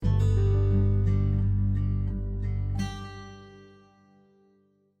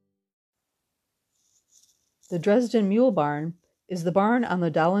The Dresden Mule barn is the barn on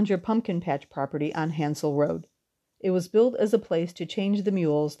the Dollinger Pumpkin Patch property on Hansel Road. It was built as a place to change the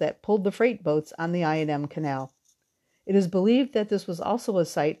mules that pulled the freight boats on the I&M Canal. It is believed that this was also a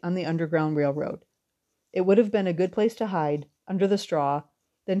site on the Underground Railroad. It would have been a good place to hide, under the straw,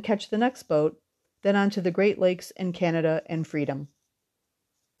 then catch the next boat, then on to the Great Lakes and Canada and freedom.